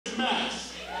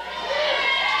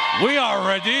We are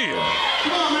ready.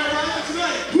 Come on, man, right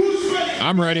tonight. Who's ready?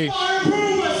 I'm ready.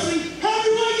 FirePro Wrestling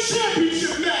Heavyweight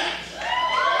Championship match.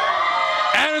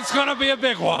 And it's going to be a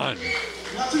big one.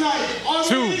 Tonight,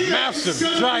 two massive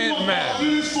giant men.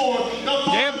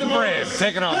 Gabe the Brave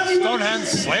taking on Stonehenge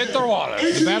Slater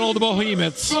Wallace. The Battle of the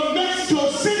Behemoths. From Mexico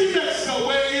City, Mexico,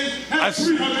 weighing in at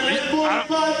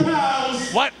 345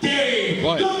 pounds. What? Gabe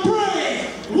What? the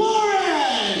Brave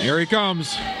Juarez. Here he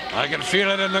comes. I can feel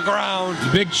it in the ground.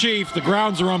 The Big Chief. The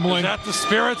ground's rumbling. Is that the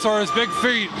spirits or his big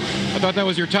feet? I thought that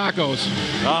was your tacos.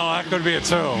 Oh, that could be it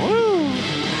too. Woo.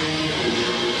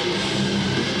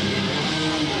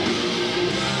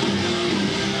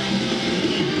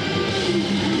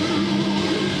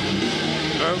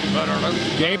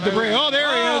 Gabe the Brave. Oh, there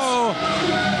he is.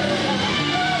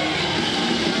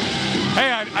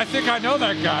 Hey, I think I know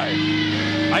that guy.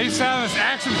 I used to have his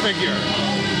action figure.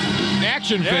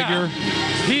 Action figure.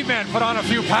 He-Man put on a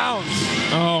few pounds.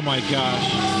 Oh my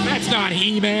gosh. That's not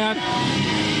He-Man.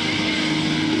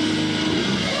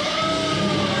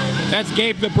 That's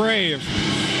Gabe the Brave.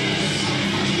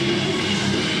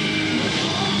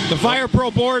 The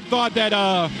FirePro board thought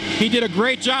that he did a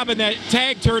great job in that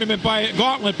tag tournament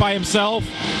gauntlet by himself.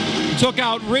 Took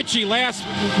out Richie last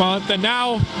month, and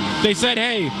now they said,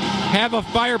 hey, have a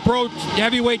FirePro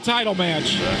heavyweight title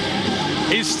match.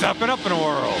 He's stepping up in the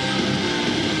world.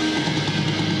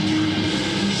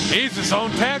 He's his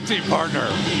own tag team partner.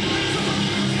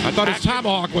 I thought his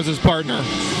Tomahawk was his partner.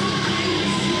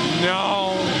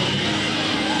 No.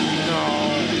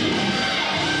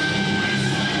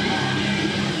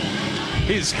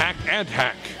 He's Hack and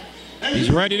Hack. He's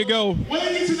ready to go.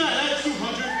 Weighing tonight at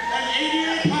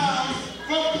 288 pounds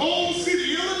from Coal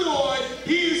City, Illinois,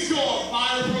 he's your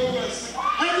FirePro Wrestling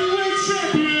Heavyweight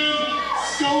Champion,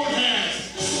 Stonehenge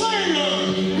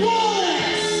Slater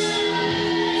Wallace.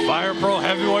 FirePro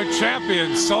Heavyweight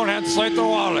Champion, Stonehenge Slater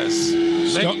Wallace,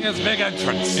 making his big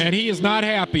entrance. And he is not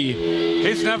happy.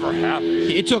 He's never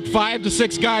happy. It took 5 to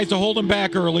 6 guys to hold him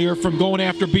back earlier from going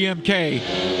after BMK.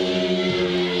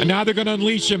 And now they're going to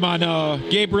unleash him on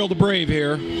Gabriel the Brave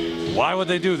here. Why would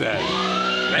they do that?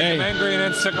 Make him angry and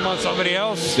then stick him on somebody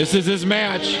else? This is his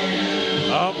match.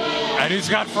 Oh, and he's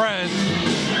got friends.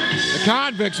 The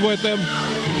Convict's with him.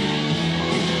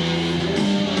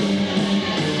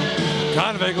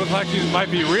 Convict looked like he might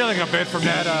be reeling a bit from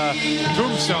that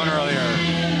tombstone earlier.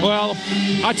 Well,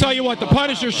 I'll tell you what, the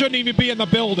Punisher shouldn't even be in the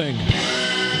building.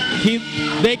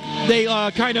 They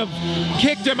kind of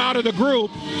kicked him out of the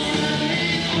group,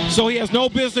 so he has no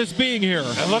business being here.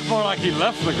 It looked more like he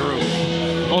left the group.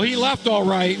 Oh, he left all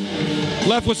right.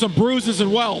 Left with some bruises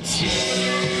and welts.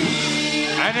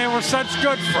 And they were such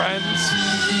good friends.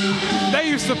 They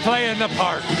used to play in the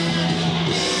park.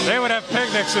 They would have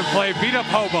picnics and play beat-up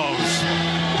hobos.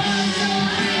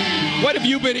 What have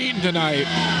you been eating tonight?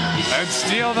 And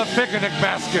steal the picnic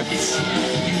baskets.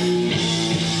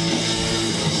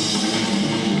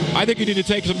 I think you need to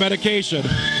take some medication.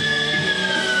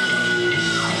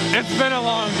 It's been a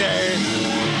long day.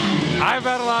 I've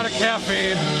had a lot of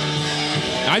caffeine.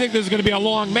 I think this is going to be a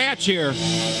long match here.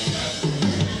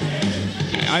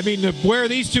 I mean, to wear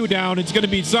these two down, it's going to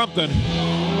be something.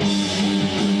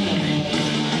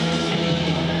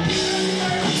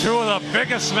 Two of the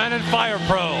biggest men in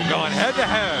FirePro going head to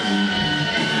head.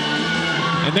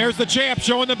 And there's the champ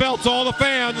showing the belt to all the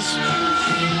fans.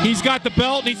 He's got the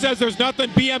belt, and he says there's nothing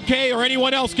BMK or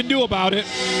anyone else can do about it.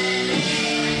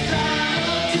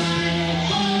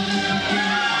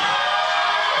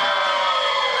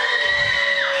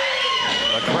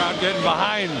 The crowd getting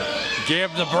behind Gabe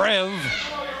the Brave.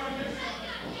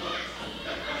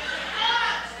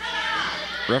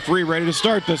 Referee ready to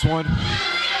start this one.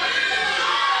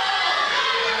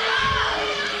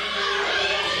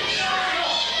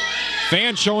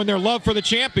 Fans showing their love for the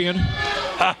champion.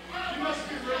 Ha.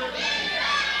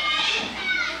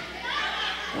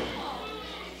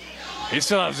 He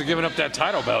still hasn't given up that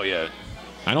title belt yet.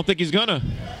 I don't think he's gonna.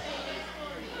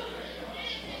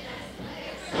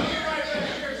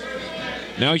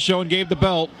 Now he's showing Gabe the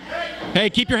belt. Hey,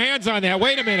 keep your hands on that.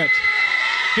 Wait a minute.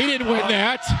 He didn't win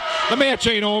that. The match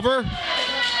ain't over.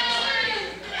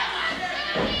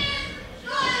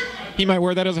 He might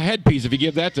wear that as a headpiece if you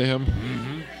give that to him.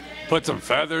 Mm-hmm. Put some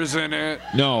feathers in it.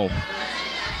 No.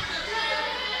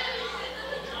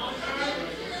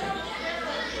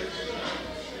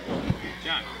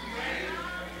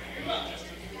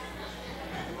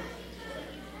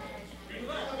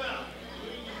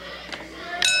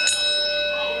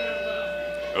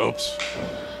 Oops.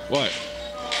 What?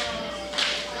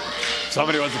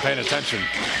 Somebody wasn't paying attention.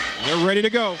 They're ready to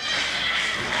go.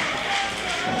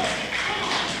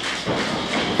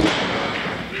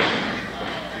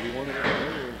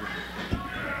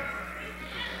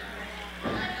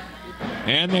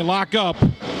 And they lock up.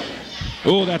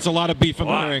 Oh, that's a lot of beef in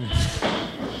the ring.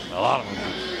 A lot of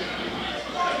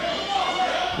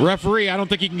them. Referee, I don't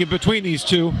think he can get between these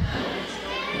two.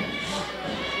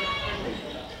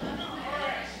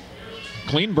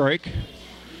 Clean break.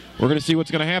 We're going to see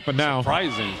what's going to happen now.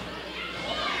 Surprising.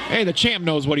 Hey, the champ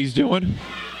knows what he's doing.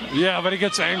 Yeah, but he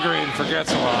gets angry and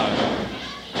forgets a lot.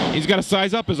 He's got to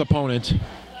size up his opponent.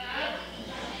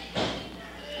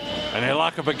 And they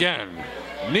lock up again.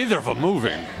 Neither of them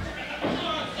moving.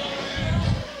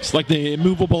 It's like the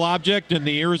immovable object and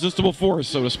the irresistible force,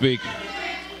 so to speak.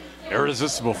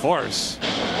 Irresistible force.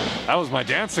 That was my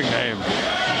dancing name.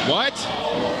 What?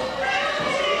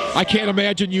 I can't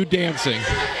imagine you dancing.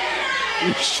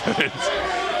 You shouldn't.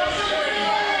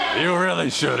 You really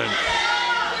shouldn't.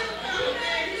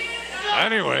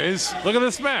 Anyways, look at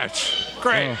this match.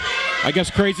 Great. I guess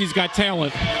Crazy's got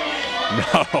talent.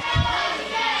 No.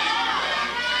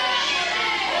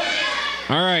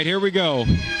 All right, here we go.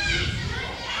 They're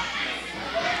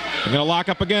going to lock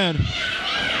up again.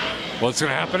 What's going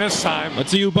to happen this time?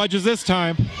 Let's see who budges this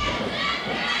time.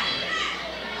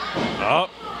 Oh,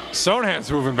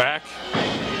 Stonehand's moving back.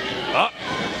 Oh,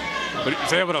 but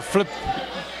he's able to flip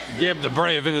Gabe the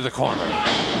Brave into the corner.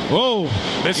 Whoa,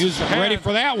 Misses he was ready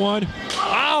for that one.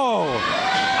 Oh,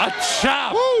 a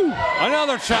chop. Woo.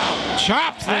 Another chop.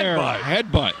 Chops there.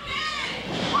 Headbutt.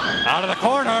 Out of the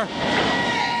corner.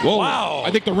 Whoa. Wow.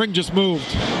 I think the ring just moved.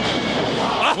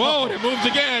 Oh. Whoa, and it moved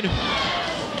again.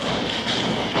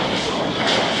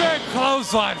 Big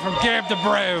clothesline from Gabe the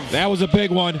Brave. That was a big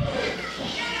one.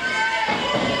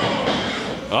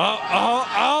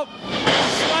 Oh.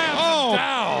 Slams him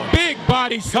down. Big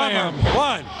body slam. Cover.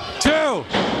 1, 2.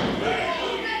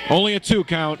 Only a 2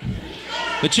 count.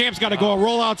 The champ's got to go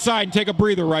roll outside and take a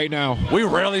breather right now. We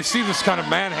rarely see this kind of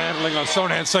manhandling on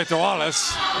Stonehand Slater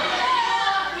Wallace.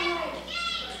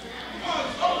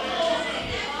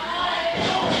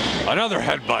 Another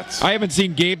headbutt. I haven't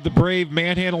seen Gabe the Brave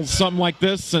manhandle something like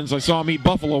this since I saw him eat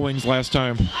buffalo wings last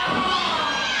time.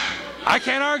 I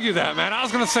can't argue that, man. I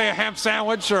was going to say a ham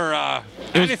sandwich or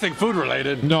anything food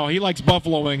related. No, he likes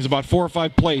buffalo wings, about 4 or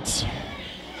 5 plates.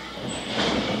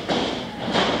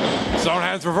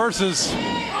 Stonehand's reverses.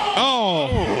 Oh.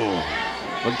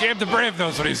 But Gabe the Brave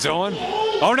knows what he's doing.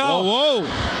 Oh, no. Whoa.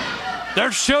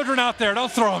 There's children out there.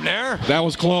 Don't throw them there. That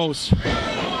was close.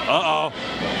 Uh-oh.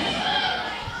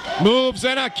 Moves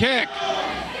and a kick.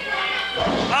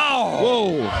 Oh.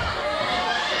 Whoa.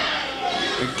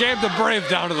 And Gabe the Brave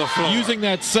down to the floor. Using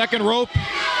that second rope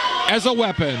as a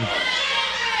weapon.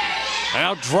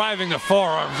 Now driving the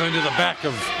forearms into the back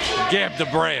of Gabe the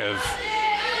Brave.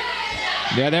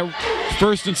 Yeah, that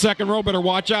first and second row better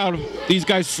watch out. If these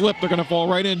guys slip, they're going to fall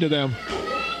right into them.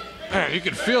 Man, you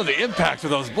can feel the impact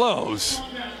of those blows.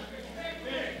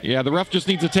 Yeah, the ref just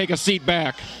needs to take a seat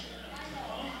back.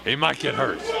 He might get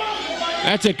hurt.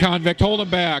 That's it, Convict. Hold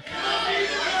him back.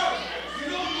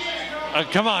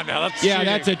 Come on now. That's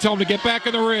That's it. Tell him to get back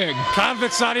in the ring.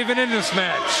 Convict's not even in this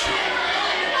match.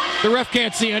 The ref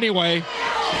can't see anyway.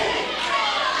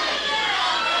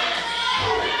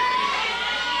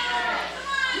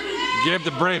 Gabe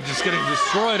the Brave just getting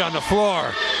destroyed on the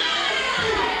floor.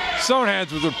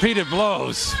 Stonehands with repeated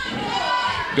blows.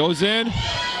 Goes in,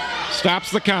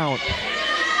 stops the count.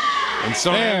 And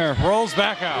Stonehands rolls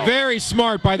back out. Very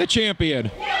smart by the champion.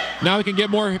 Now he can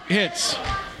get more hits.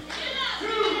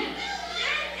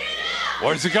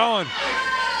 Where's it going?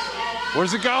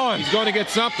 Where's it going? He's going to get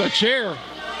something. A chair.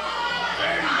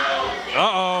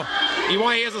 Uh-oh.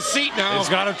 He has a seat now. He's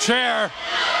got a chair.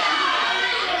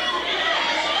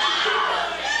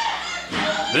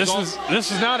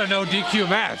 This is not a no DQ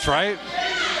match, right?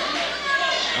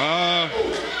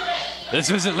 This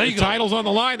isn't legal. The title's on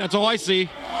the line, that's all I see.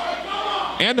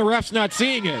 And the ref's not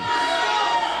seeing it.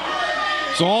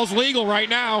 So all's legal right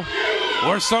now.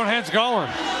 Where's Stonehand's going?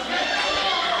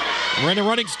 We're in a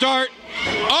running start.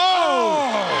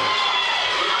 Oh!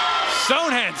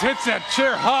 Stonehands hits that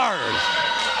chair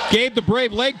hard. Gabe the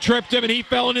Brave leg tripped him and he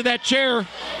fell into that chair.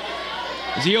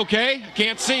 Is he okay?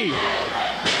 Can't see.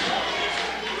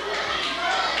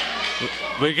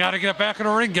 We got to get back in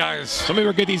the ring, guys. Somebody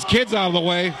will get these kids out of the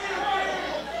way.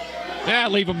 Yeah,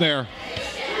 leave them there.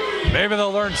 Maybe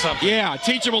they'll learn something. Yeah,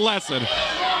 teach them a lesson.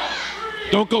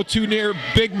 Don't go too near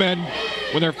big men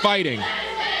when they're fighting.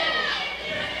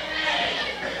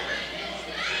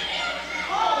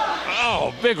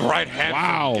 Oh, big right hand.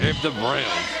 Wow. Gabe the Brave.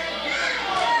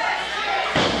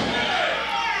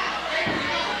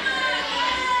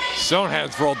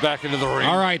 Stonehand's rolled back into the ring.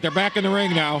 All right, they're back in the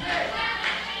ring now.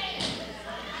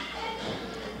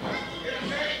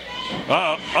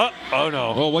 Oh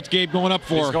no. Oh, what's Gabe going up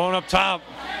for? He's going up top.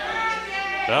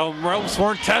 The ropes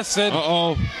weren't tested.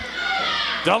 Uh-oh.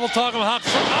 Double talk of hot.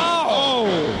 Oh!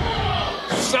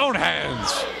 Stone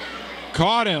hands.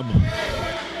 Caught him.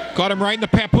 Caught him right in the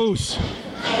papoose.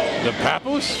 The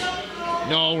papoose?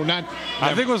 No, not.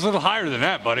 I think it was a little higher than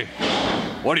that, buddy.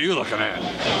 What are you looking at?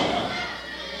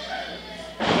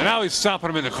 And now he's stopping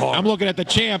him in the corner. I'm looking at the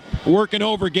champ working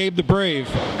over Gabe the Brave.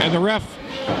 And the ref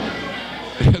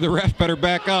better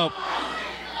back up.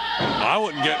 I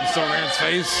wouldn't get in Stone Hand's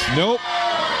face. Nope.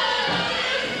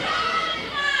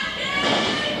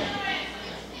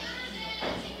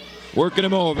 Working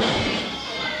him over.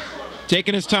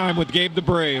 Taking his time with Gabe the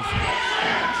Brave.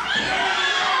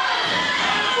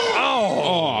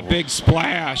 Oh, big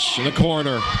splash in the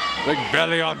corner. Big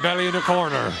belly on belly in the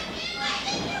corner.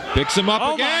 Picks him up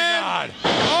again. Oh, my God.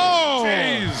 Oh!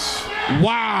 Jeez.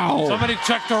 Wow. Somebody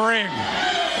check the ring.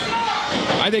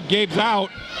 I think Gabe's out.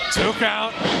 2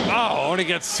 count. Oh, only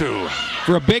gets 2.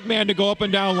 For a big man to go up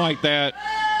and down like that,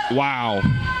 wow.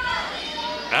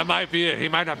 That might be it. He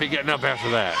might not be getting up after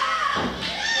that.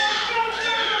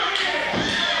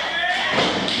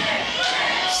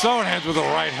 Stone hands with the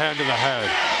right hand to the head.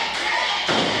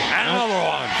 And another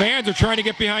one. Fans are trying to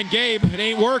get behind Gabe. It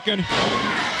ain't working.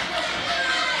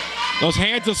 Those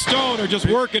hands of stone are just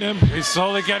working him. He's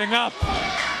slowly getting up.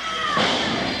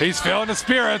 He's feeling the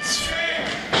spirits.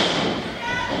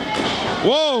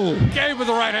 Whoa! Gabe with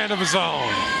the right hand of his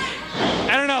own.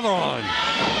 And another one.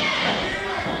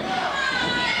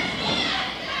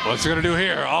 What's he gonna do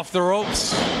here? Off the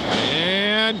ropes.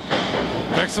 And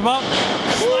picks him up.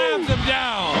 Slams him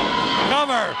down.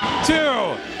 Cover.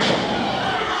 2.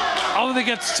 Only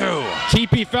gets 2.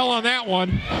 TP fell on that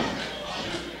one.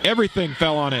 Everything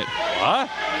fell on it. What?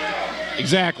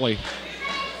 Exactly.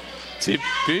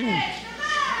 TP.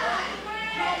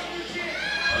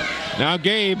 Now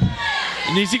Gabe.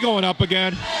 And is he going up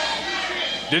again?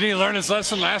 Did he learn his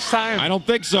lesson last time? I don't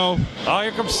think so. Oh,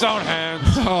 here comes Stone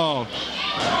Hands. Oh.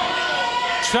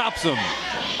 Chops him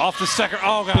off the second.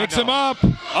 Oh, God, Picks him up.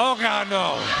 Oh, God,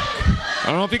 no. I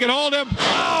don't know if he can hold him.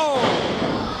 Oh!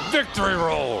 Victory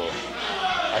roll.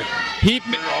 Heat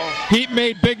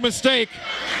made big mistake.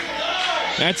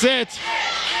 That's it.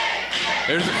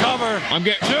 Here's the cover. I'm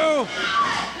getting 2.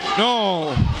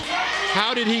 No.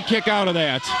 How did he kick out of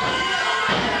that?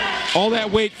 All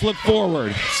that weight flipped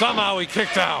forward. Somehow he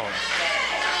kicked out.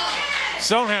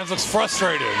 Stonehands looks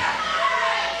frustrated.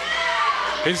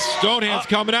 Stonehands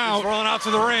coming out. He's rolling out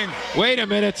to the ring. Wait a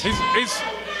minute.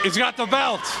 He's got the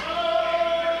belt.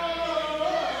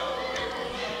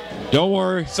 Don't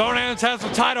worry. Stonehands has the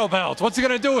title belt. What's he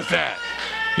gonna do with that?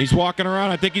 He's walking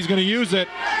around. I think he's gonna use it.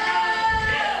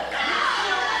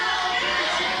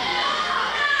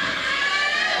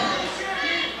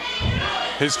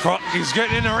 He's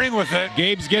getting in the ring with it.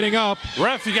 Gabe's getting up.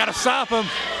 Ref, you gotta stop him.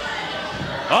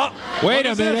 Oh, wait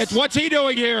a minute. This? What's he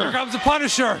doing here? Here comes the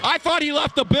Punisher. I thought he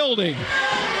left the building.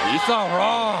 You thought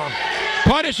wrong.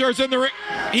 Punisher's in the ring.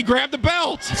 He grabbed the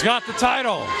belt. He's got the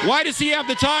title. Why does he have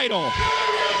the title?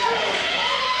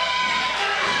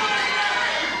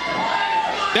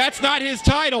 That's not his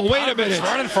title. Wait a minute. He's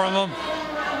running from him.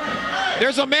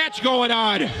 There's a match going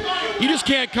on. You just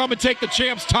can't come and take the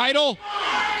champ's title.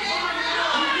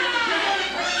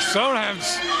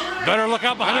 Stonehands, better look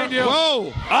out behind you.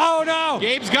 Whoa. Oh, no.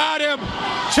 Gabe's got him.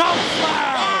 Choke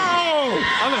slam. Oh.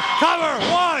 I'm gonna cover.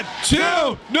 1,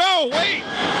 2. No, wait.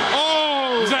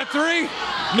 Oh. Is that 3?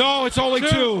 No, it's only 2.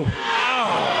 Oh.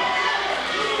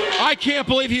 I can't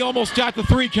believe he almost got the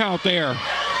 3 count there.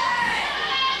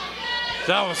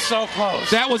 That was so close.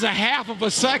 That was a half of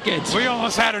a second. We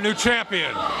almost had a new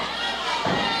champion.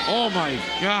 Oh, my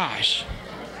gosh.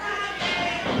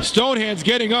 Stonehand's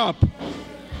getting up.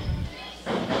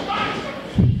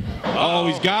 Oh,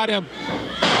 he's got him.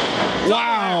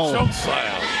 Wow. Choke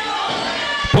slam.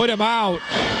 Put him out.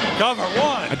 Cover. 1.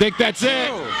 I think that's 2, it.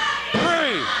 3.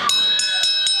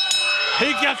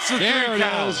 He gets the 3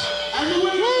 count.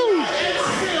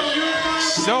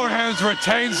 Stonehands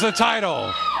retains the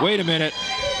title. Wait a minute.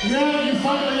 Now you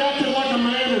finally acted like a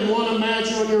man and won a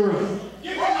match on your own.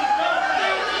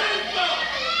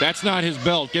 That's not his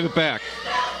belt. Give it back.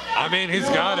 I mean, he's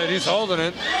got it. He's holding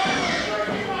it.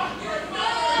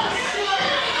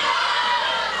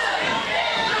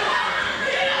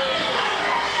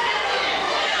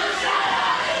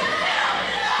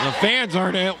 The fans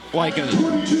aren't liking it.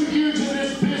 22 years in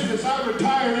this business. I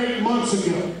retired 8 months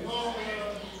ago.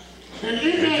 And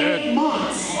in that 8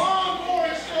 months,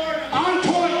 I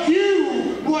taught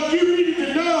you what you needed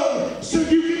to know so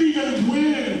you could even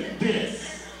win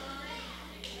this.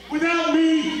 Without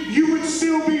me, you would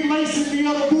still be lacing the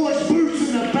other boys' boots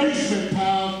in the basement,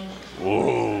 pal.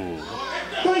 Whoa.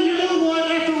 But you know what?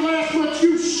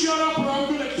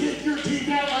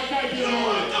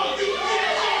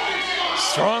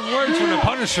 words from the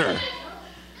Punisher.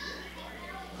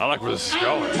 I like where this is I'm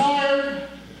going. retired,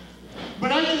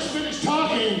 but I just finished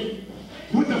talking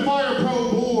with the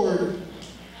FirePro board,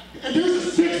 and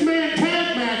there's a 6-man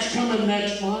tag match coming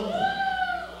next month.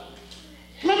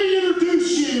 Let me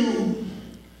introduce you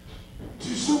to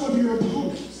some of your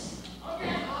opponents.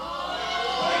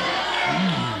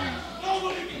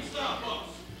 Nobody can stop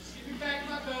us. Give me back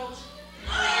my belt.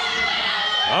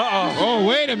 Uh-oh. Oh,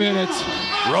 wait a minute.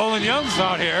 Roland Young's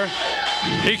out here.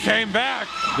 He came back.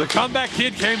 The comeback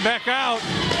kid came back out.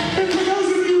 And for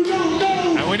those of you who don't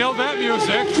know, And we know that music.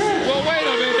 Well, wait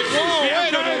a minute. Whoa, Yeah,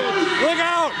 wait a minute. look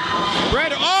out.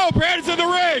 Brandon's in the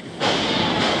ring.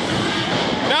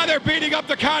 Now they're beating up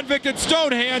the convict and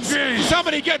Stonehands. Jeez.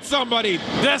 Somebody get somebody.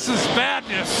 This is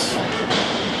badness.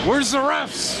 Where's the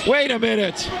refs? Wait a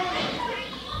minute.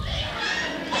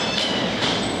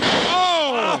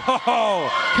 Oh!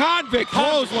 Oh, Convict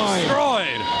clothesline.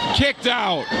 destroyed. Kicked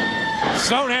out.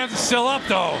 Stonehands is still up,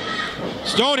 though.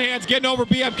 Stonehands getting over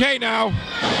BMK now.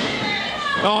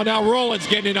 Oh, now Roland's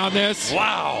getting in on this.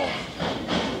 Wow.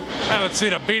 I haven't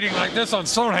seen a beating like this on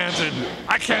Stonehands in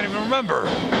I can't even remember.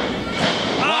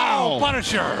 Wow. Oh,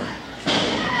 Punisher.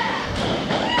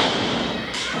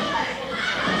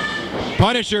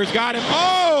 Punisher's got him.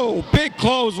 Oh, big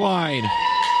clothesline.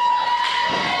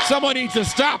 Someone needs to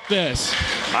stop this.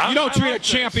 You don't treat a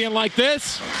champion like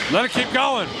this. Let it keep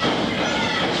going.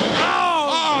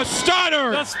 Oh, Oh,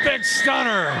 stunner. that's big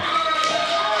stunner.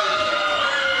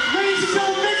 ladies and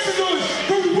gentlemen, make some noise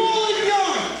for Roland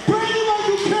Young, Brandon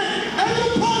Michael Kent, and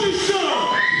the Punisher.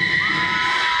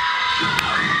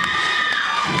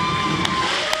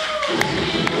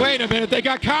 Wait a minute. They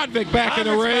got Convict back in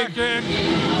the ring. Back in.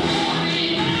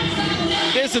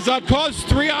 This is a cause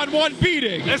 3-on-1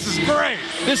 beating. This is great.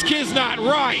 This kid's not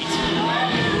right.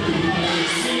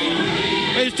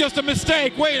 It's just a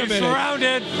mistake. Wait a He's minute.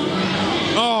 surrounded.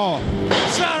 Oh.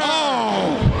 Stunner.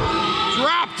 Oh.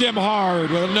 Dropped him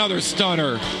hard with another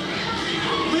stunner.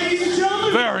 Ladies and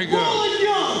gentlemen, Very good. Roland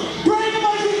Young, Brandon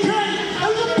Michael Kent,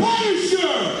 and the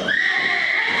Punisher.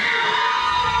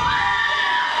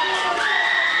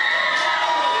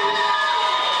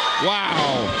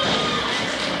 Wow.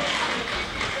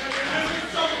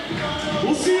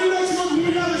 We'll see you next month when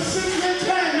we got a 6-man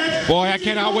tag match. Boy, I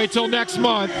cannot wait till next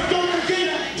month. Don't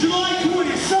forget, July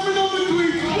 20th, summer number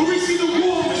 3, where we see the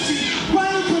War Machine.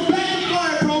 Ryan will come back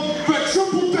to FirePro for a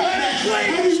triple threat match.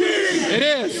 It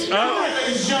is.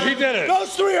 He did it.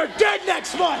 Those three are dead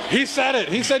next month. He said it.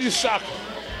 He said you suck.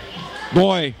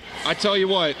 Boy, I tell you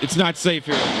what, it's not safe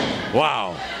here.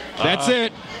 Wow. That's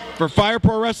it for Fire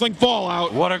Pro Wrestling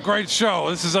Fallout. What a great show.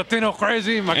 This is Atheno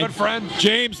Crazy, my good friend.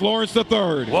 James Lawrence III.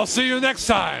 We'll see you next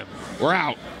time. We're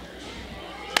out.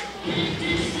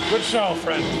 Good show,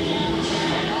 friend.